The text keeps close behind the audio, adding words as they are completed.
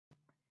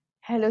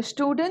Hello,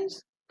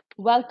 students.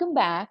 Welcome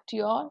back to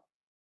your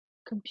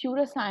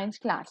computer science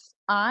class.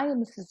 I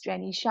am Mrs.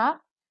 Jenny Shah,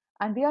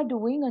 and we are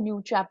doing a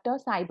new chapter,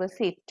 cyber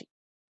safety.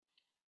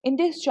 In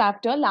this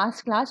chapter,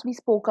 last class, we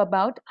spoke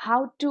about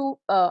how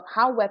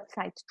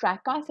websites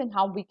track us and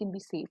how we can be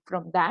safe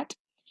from that.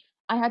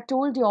 I had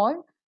told you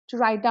all to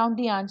write down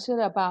the answer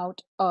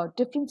about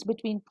difference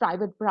between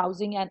private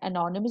browsing and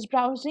anonymous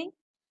browsing,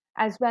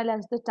 as well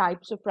as the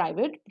types of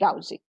private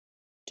browsing.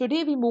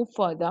 Today, we move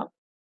further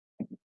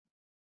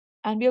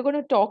and we are going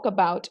to talk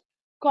about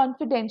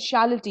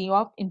confidentiality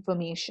of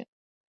information.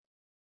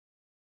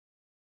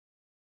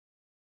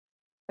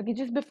 Okay,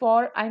 just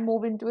before I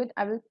move into it,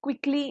 I will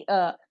quickly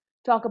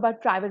talk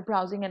about private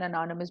browsing and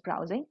anonymous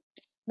browsing.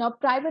 Now,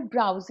 private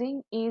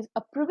browsing is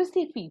a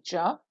privacy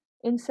feature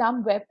in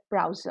some web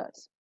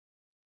browsers.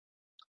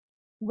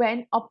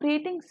 When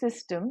operating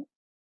system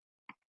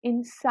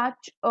in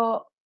such a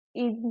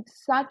in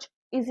such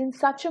is in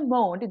such a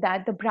mode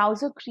that the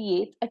browser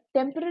creates a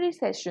temporary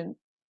session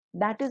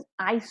that is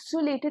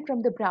isolated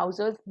from the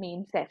browser's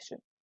main session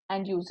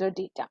and user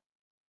data.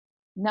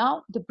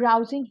 Now, the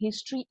browsing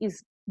history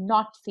is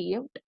not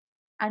saved,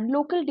 and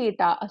local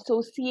data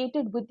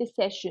associated with the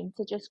session,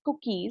 such as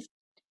cookies,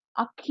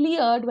 are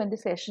cleared when the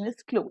session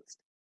is closed.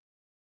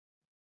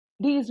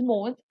 These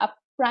modes are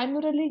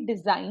primarily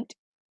designed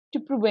to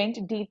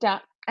prevent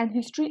data and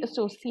history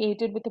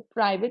associated with a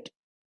private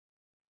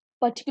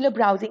particular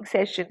browsing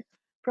session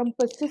from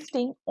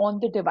persisting on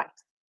the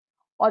device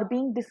or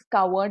being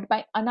discovered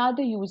by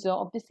another user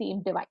of the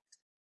same device.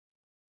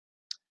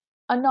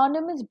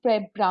 Anonymous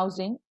web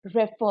browsing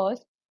refers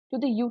to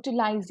the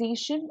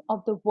utilization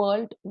of the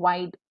World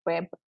Wide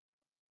Web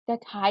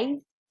that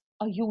hides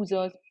a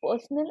user's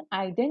personal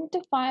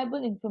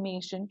identifiable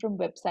information from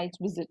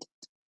websites visited.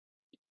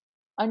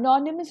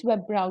 Anonymous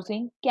web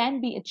browsing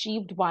can be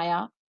achieved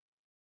via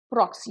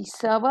proxy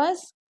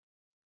servers,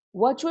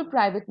 virtual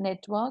private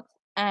networks,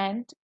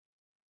 and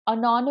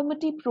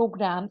anonymity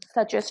programs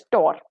such as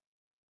Tor.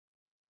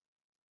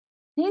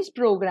 These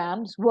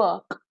programs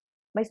work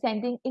by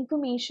sending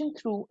information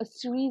through a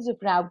series of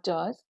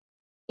routers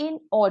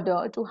in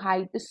order to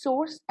hide the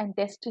source and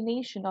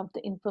destination of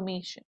the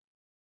information.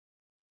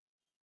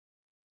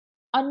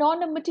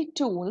 Anonymity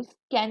tools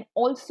can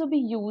also be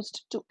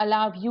used to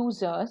allow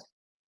users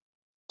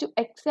to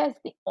access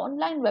the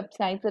online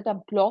websites that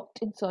are blocked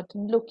in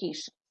certain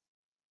locations.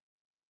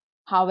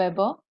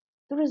 However,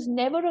 there is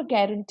never a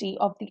guarantee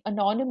of the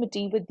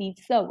anonymity with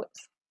these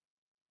servers.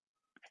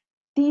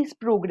 These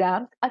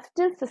programs are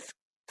still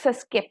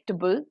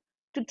susceptible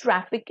to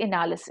traffic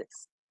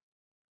analysis.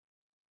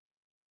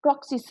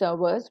 Proxy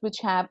servers, which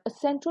have a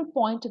central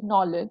point of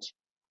knowledge,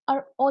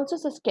 are also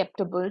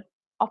susceptible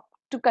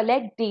to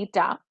collect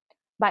data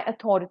by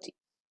authorities.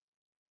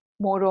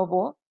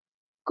 Moreover,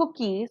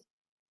 cookies,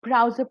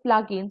 browser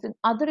plugins, and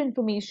other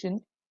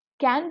information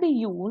can be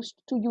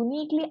used to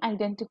uniquely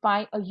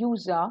identify a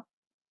user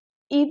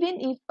even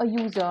if a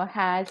user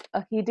has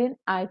a hidden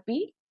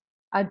IP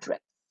address.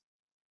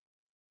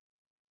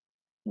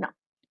 Now,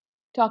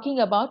 talking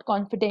about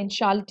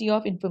confidentiality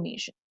of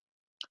information.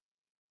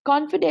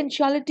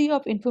 Confidentiality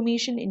of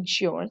information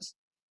ensures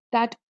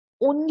that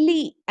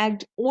only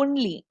and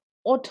only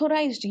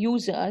authorized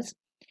users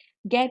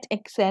get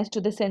access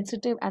to the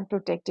sensitive and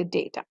protected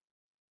data.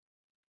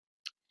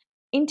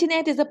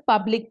 Internet is a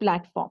public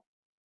platform.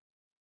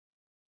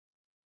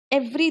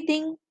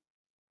 Everything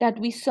that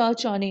we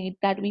search on it,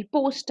 that we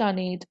post on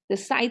it, the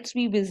sites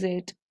we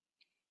visit,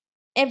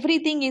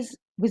 everything is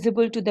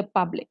visible to the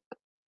public.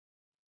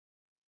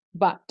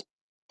 But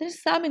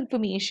there's some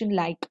information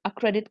like a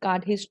credit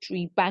card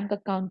history, bank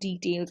account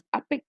details,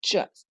 or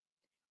pictures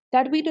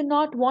that we do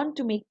not want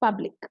to make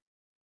public.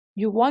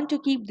 You want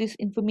to keep this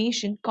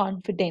information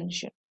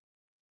confidential.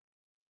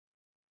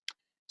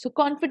 So,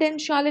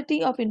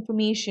 confidentiality of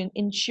information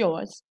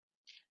ensures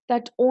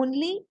that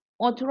only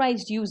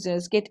authorized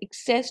users get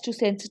access to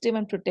sensitive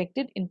and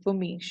protected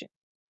information.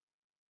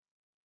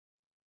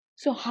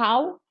 So,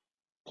 how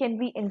can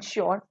we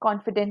ensure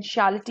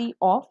confidentiality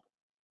of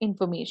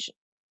information?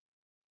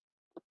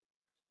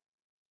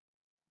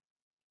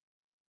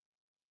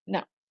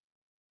 Now,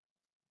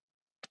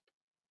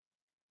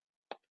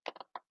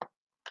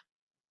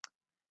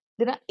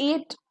 there are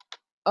 8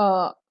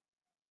 uh,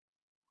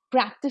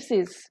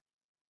 practices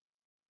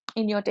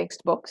in your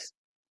textbooks.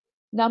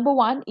 Number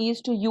 1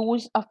 is to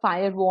use a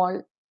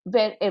firewall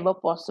wherever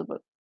possible.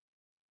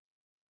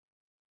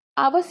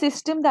 Our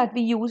system that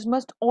we use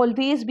must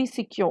always be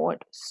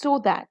secured so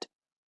that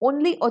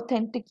only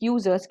authentic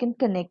users can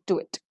connect to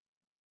it.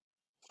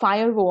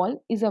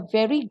 Firewall is a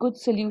very good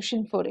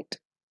solution for it.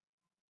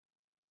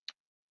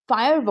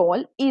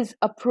 Firewall is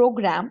a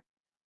program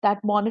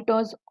that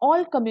monitors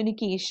all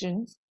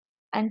communications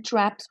and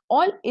traps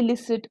all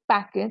illicit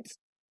packets.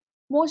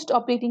 Most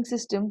operating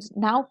systems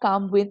now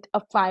come with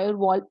a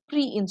firewall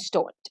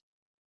pre-installed.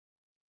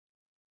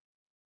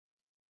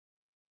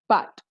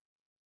 But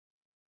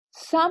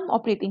some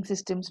operating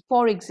systems,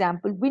 for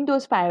example,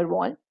 Windows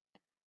Firewall,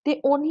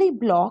 they only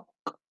block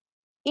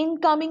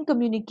incoming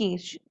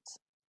communications.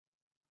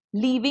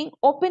 leaving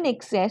open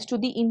access to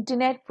the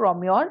internet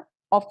from your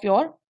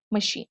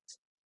machines.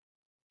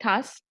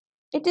 Thus,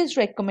 it is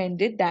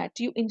recommended that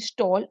you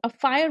install a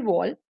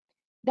firewall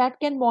that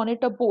can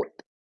monitor both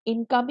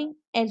incoming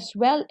as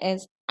well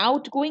as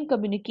outgoing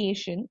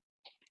communication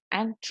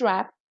and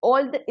trap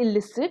all the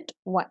illicit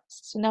ones.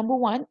 So, number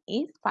one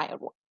is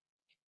firewall.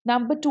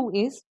 Number two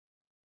is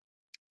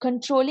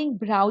controlling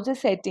browser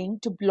setting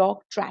to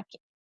block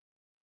tracking.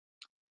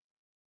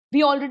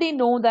 We already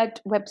know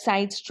that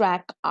websites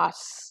track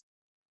us.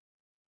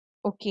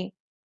 Okay,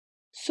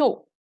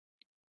 so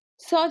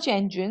search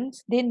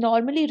engines, they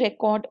normally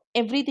record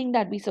everything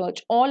that we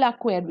search, all our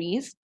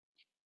queries,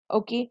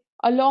 okay,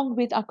 along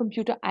with our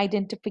computer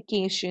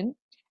identification,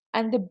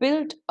 and they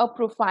build a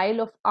profile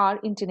of our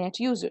internet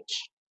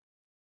usage.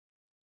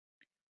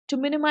 To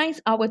minimize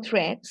our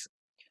threats,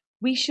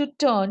 we should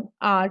turn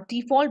our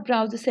default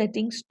browser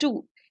settings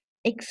to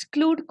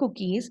exclude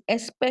cookies,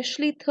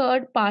 especially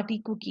third party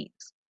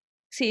cookies,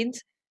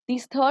 since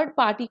these third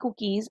party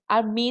cookies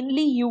are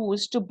mainly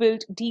used to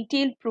build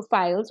detailed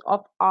profiles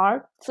of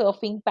our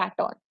surfing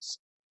patterns.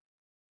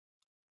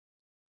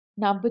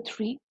 Number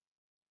three,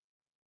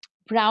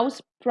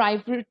 browse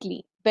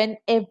privately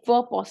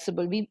whenever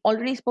possible. We've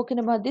already spoken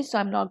about this, so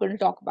I'm not going to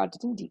talk about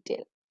it in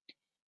detail.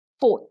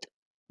 Fourth,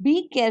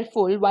 be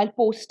careful while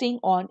posting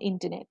on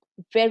internet.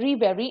 Very,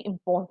 very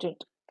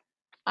important.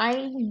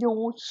 I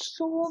know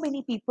so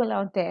many people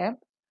out there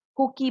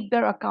who keep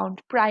their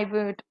account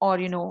private, or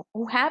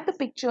who have the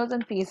pictures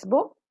on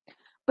Facebook,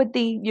 but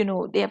they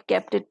have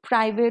kept it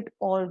private,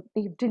 or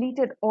they've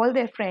deleted all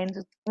their friends.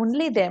 It's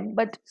only them,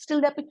 but still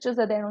their pictures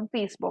are there on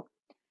Facebook.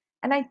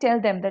 And I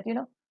tell them that,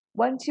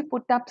 once you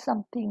put up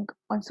something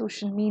on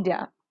social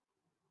media,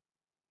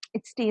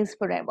 it stays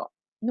forever.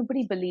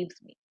 Nobody believes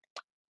me.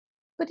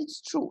 But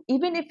it's true.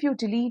 Even if you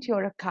delete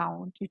your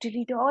account, you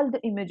delete all the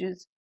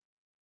images,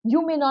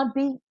 you may not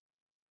be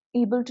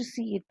able to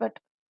see it, but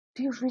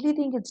do you really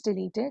think it's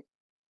deleted?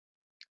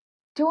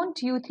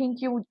 Don't you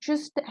think you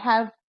just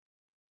have,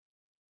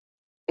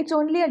 it's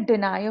only a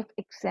deny of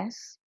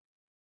access?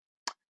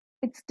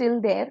 It's still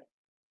there.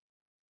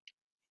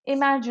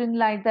 Imagine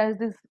like there's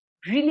this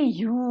really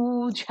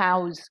huge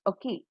house,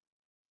 okay,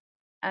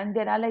 and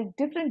there are like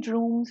different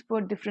rooms for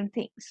different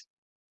things.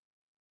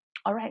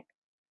 All right.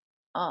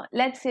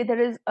 Let's say there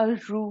is a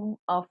room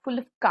full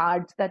of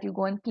cards that you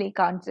go and play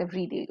cards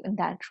every day in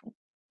that room.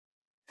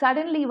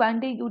 Suddenly, one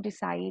day you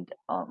decide,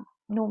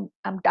 no,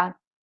 I'm done.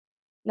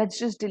 Let's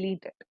just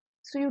delete it.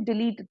 So you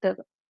delete the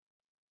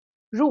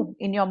room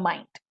in your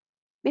mind.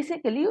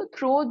 Basically, you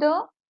throw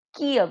the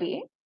key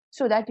away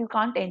so that you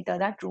can't enter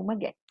that room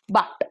again.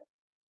 But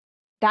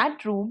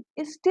that room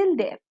is still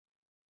there,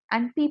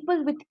 and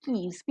people with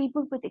keys,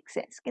 people with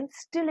access can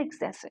still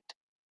access it.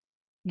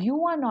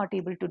 You are not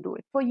able to do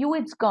it. For you,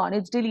 it's gone,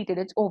 it's deleted,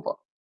 it's over.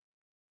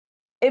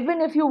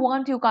 Even if you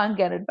want, you can't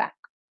get it back.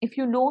 If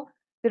you know,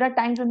 there are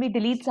times when we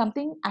delete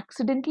something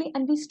accidentally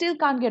and we still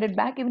can't get it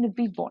back, even if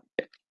we want.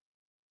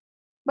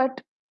 But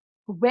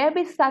web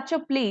is such a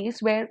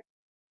place where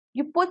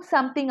you put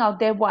something out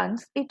there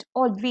once, it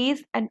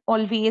always and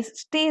always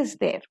stays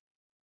there.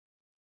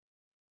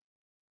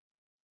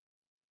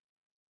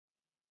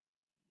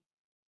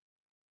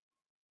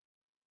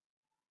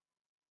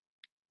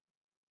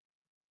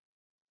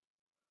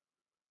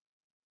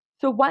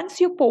 So once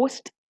you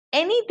post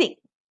anything,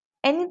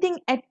 anything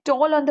at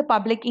all on the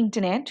public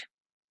internet,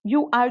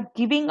 you are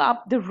giving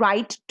up the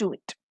right to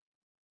it.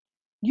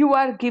 You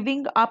are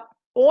giving up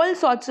all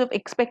sorts of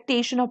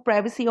expectation of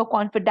privacy or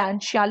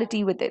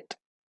confidentiality with it.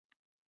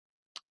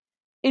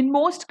 In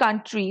most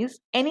countries,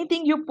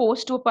 anything you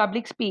post to a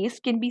public space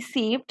can be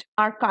saved,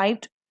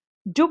 archived,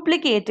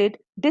 duplicated,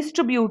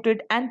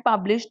 distributed, and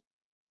published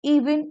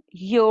even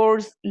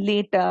years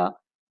later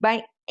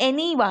by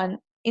anyone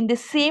in the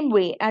same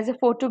way as a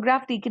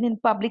photograph taken in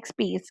public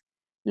space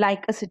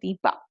like a city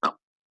park.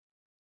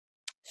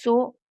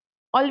 So,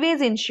 always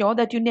ensure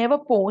that you never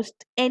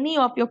post any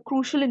of your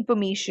crucial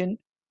information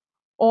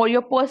or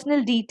your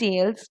personal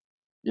details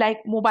like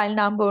mobile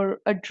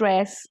number,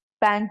 address,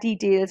 bank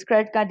details,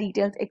 credit card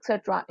details,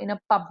 etc., in a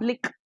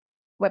public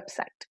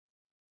website.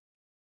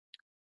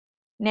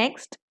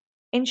 Next,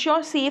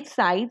 ensure safe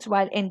sites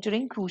while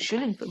entering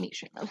crucial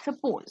information. Now,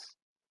 suppose,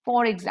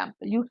 for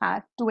example, you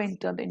have to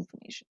enter the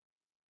information.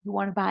 You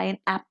want to buy an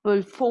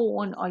Apple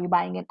phone, or you're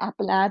buying an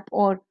Apple app,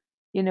 or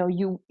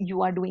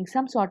you are doing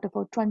some sort of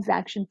a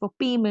transaction for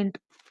payment,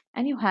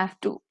 and you have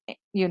to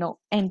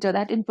enter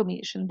that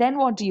information. Then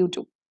what do you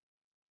do?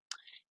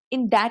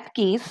 In that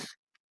case,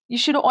 you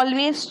should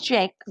always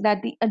check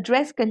that the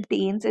address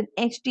contains an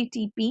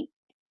HTTP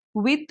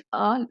with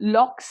a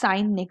lock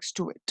sign next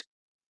to it.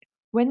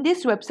 When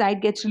this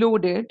website gets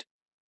loaded,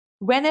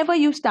 whenever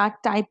you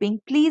start typing,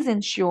 please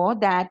ensure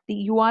that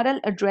the URL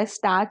address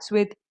starts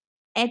with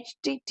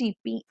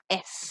HTTPS.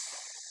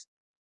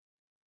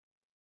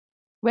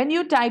 When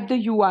you type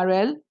the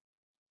URL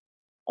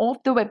of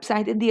the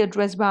website in the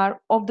address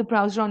bar of the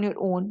browser on your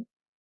own,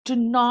 do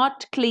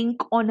not click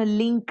on a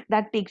link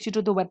that takes you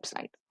to the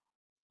website.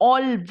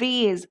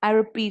 always, I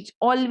repeat,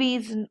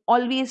 always and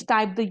always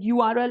type the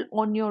URL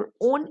on your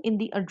own in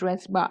the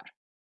address bar.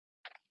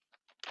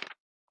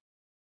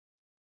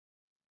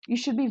 You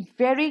should be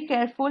very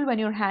careful when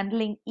you're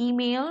handling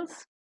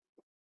emails.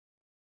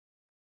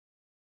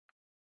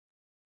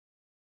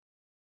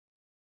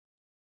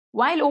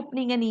 While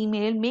opening an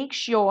email, make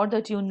sure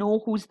that you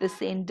know who's the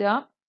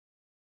sender.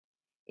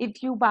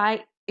 If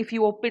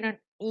you open an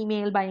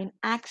email by an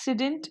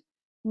accident,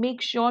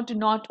 make sure to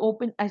not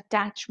open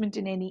attachment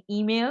in any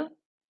email,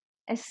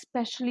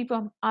 especially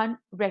from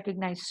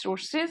unrecognized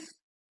sources.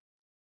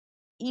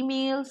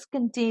 Emails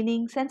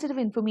containing sensitive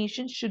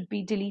information should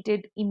be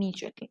deleted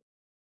immediately.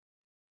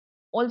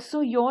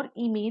 Also, your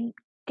email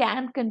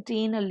can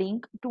contain a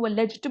link to a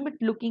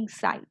legitimate looking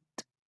site.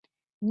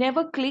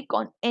 Never click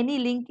on any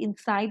link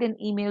inside an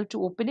email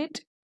to open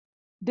it.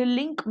 The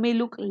link may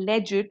look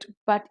legit,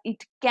 but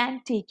it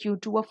can take you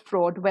to a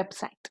fraud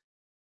website.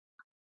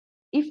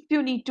 If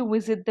you need to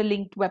visit the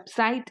linked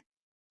website,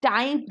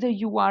 type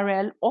the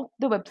URL of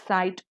the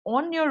website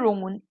on your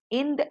own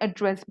in the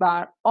address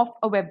bar of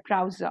a web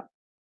browser.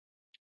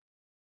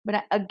 But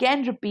I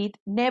again repeat,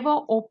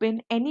 never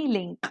open any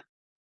link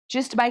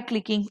just by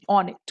clicking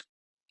on it.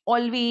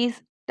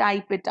 Always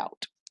type it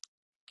out.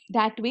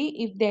 That way,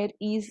 if there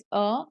is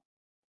a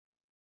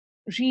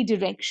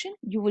redirection,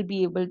 you will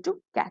be able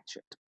to catch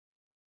it.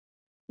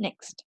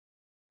 Next,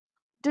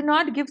 do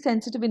not give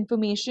sensitive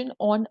information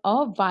on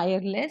a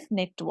wireless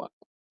network.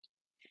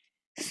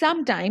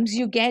 Sometimes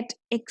you get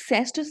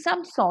access to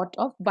some sort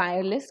of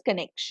wireless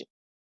connection,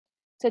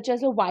 such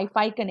as a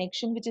Wi-Fi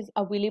connection which is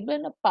available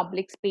in a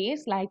public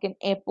space like an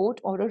airport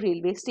or a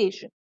railway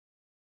station.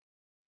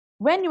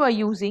 When you are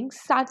using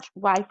such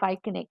Wi-Fi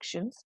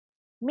connections,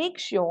 make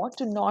sure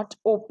to not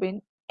open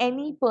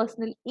any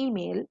personal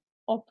email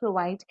or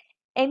provide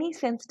any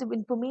sensitive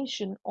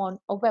information on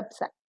a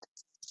website.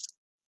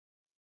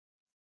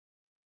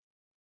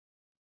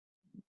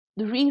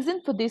 The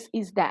reason for this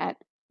is that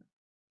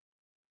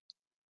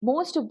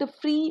most of the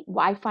free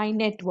Wi-Fi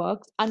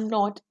networks are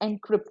not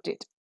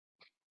encrypted.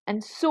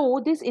 And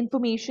so this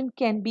information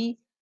can be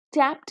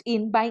tapped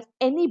in by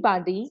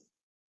anybody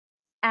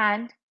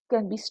and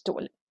can be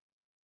stolen.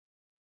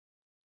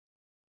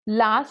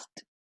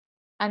 Last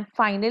and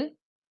final,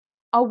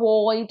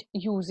 avoid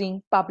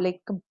using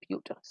public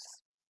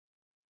computers.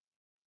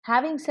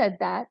 Having said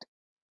that,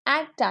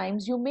 at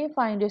times you may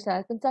find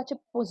yourself in such a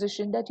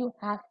position that you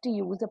have to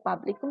use a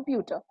public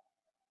computer.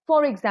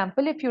 For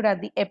example, if you're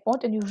at the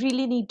airport and you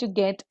really need to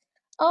get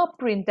a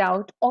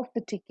printout of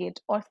the ticket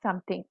or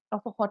something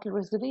of a hotel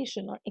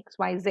reservation or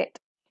XYZ.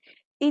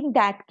 In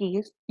that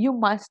case, you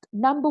must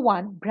number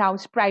one,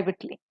 browse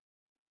privately.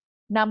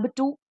 Number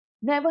two,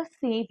 never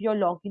save your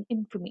login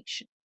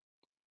information.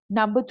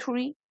 Number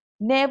three,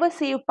 never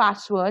save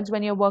passwords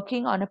when you're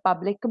working on a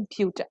public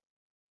computer.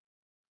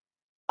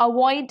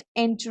 Avoid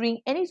entering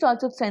any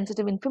sorts of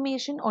sensitive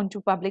information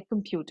onto public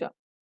computer.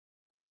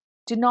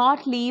 Do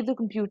not leave the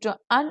computer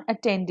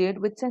unattended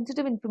with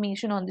sensitive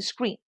information on the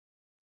screen.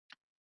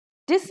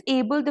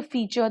 Disable the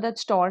feature that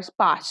stores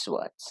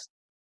passwords.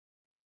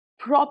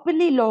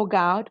 Properly log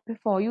out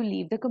before you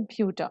leave the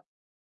computer.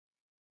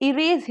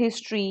 Erase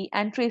history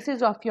and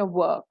traces of your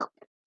work.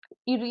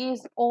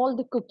 Erase all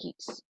the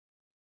cookies.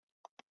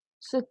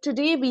 So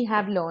today we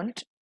have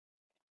learned,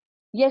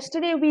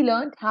 yesterday we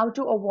learned how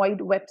to avoid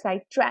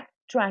website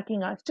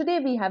tracking us. Today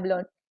we have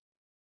learned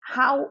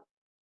how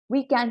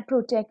we can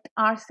protect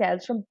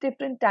ourselves from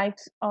different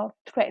types of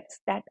threats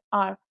that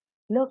are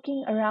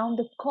lurking around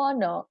the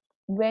corner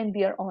when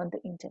we are on the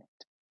internet.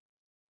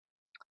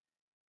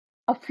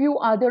 A few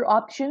other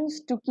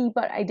options to keep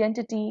our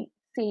identity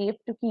safe,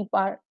 to keep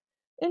our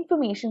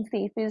information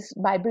safe, is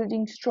by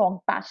building strong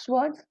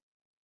passwords,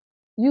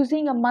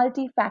 using a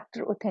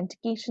multi-factor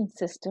authentication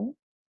system,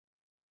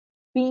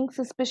 being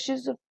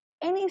suspicious of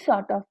any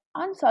sort of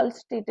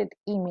unsolicited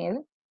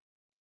email,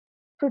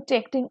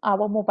 protecting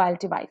our mobile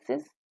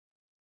devices,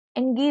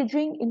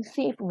 engaging in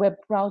safe web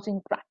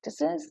browsing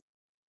practices,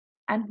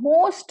 and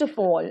most of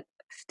all,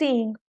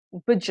 staying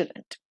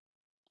vigilant.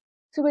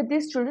 So, with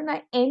this, children,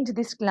 I end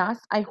this class.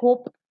 I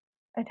hope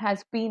it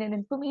has been an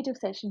informative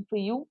session for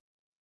you.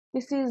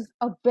 This is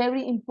a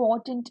very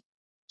important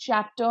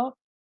chapter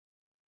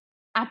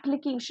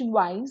application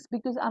wise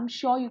because I'm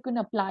sure you can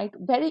apply it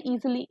very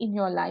easily in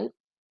your life.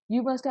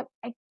 You must have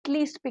at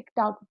least picked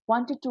out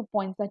 1 to 2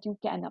 points that you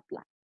can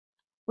apply.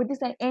 With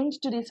this, I end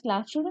today's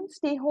class. Children,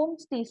 stay home,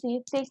 stay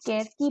safe, take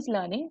care, keep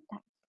learning.